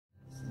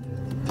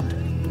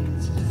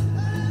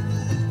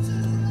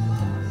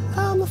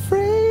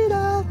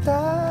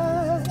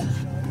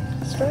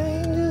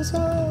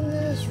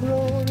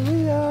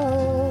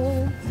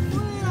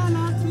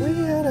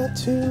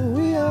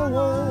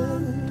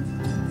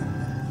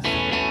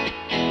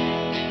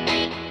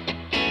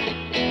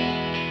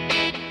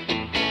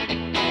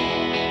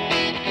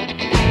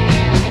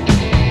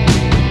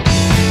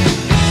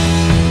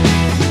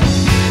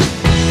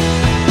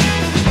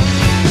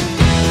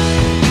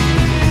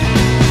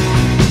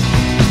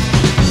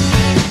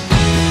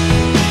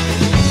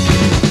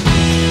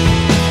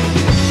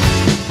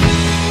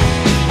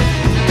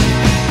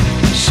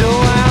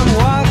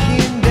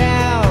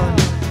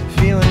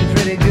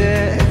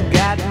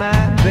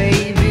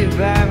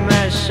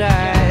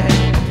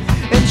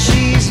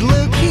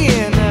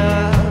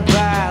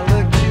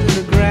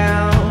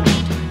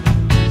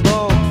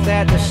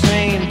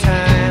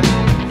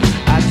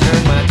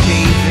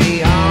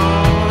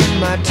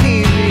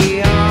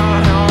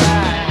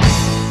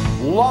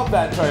love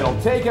that title.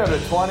 Take out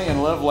at 20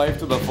 and live life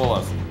to the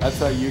fullest. That's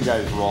how you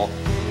guys roll.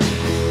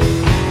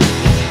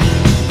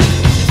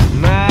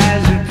 My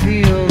eyes are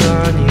peeled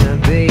on you,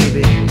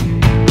 baby.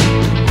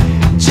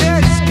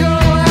 Just go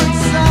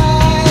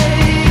outside.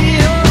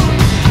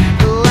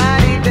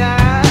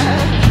 La-di-da,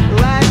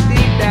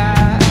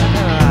 la-di-da.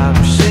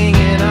 I'm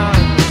singing on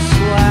the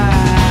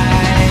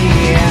slide,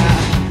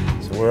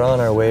 yeah. So we're on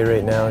our way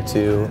right now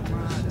to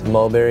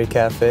Mulberry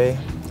Cafe.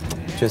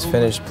 Just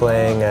finished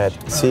playing at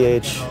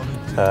CH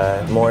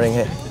Morning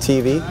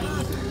TV,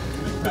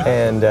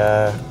 and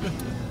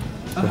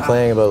we're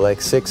playing about like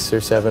 6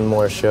 or 7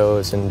 more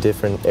shows in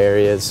different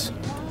areas,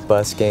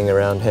 busking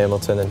around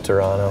Hamilton and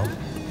Toronto.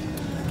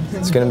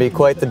 It's going to be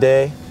quite the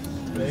day,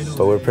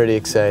 but we're pretty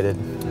excited.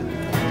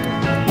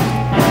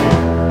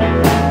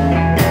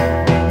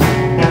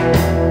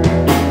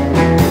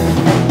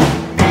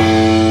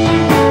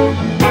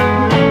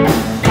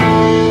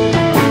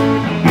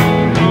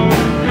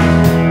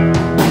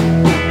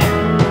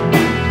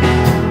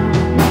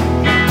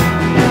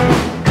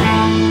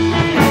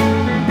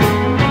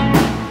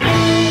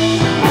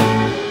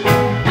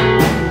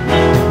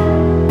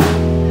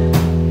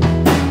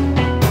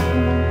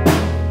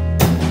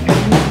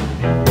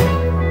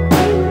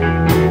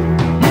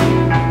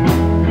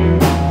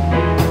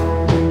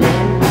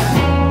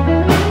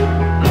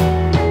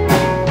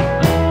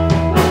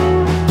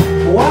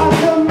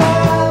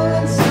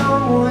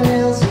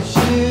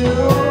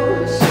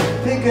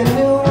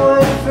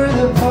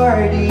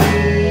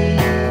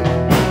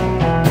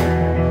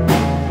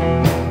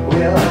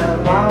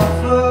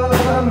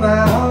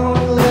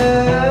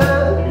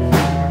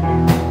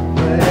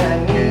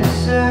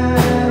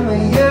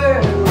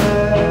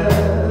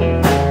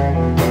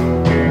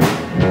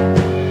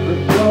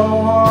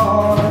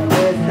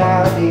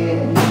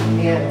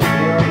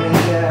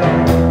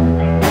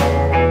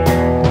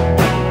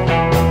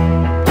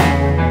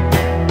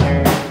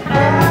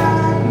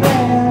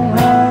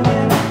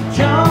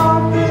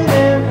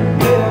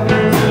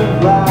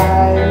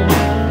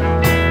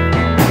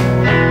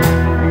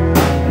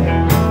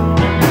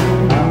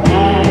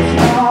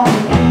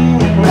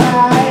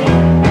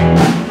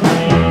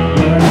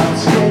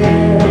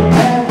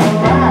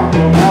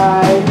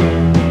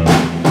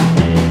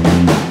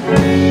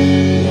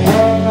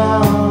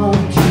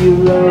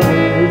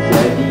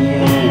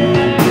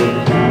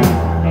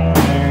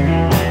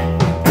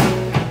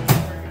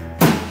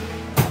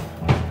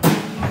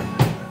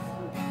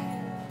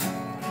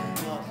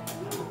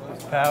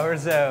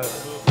 Power's out.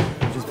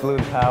 Just blew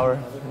the power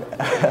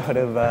out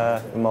of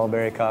the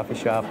Mulberry coffee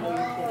shop.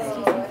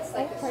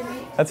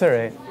 That's all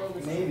right.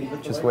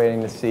 Just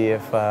waiting to see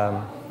if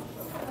the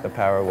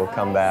power will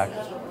come back.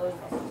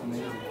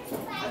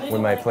 We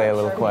might play a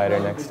little quieter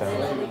next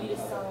time.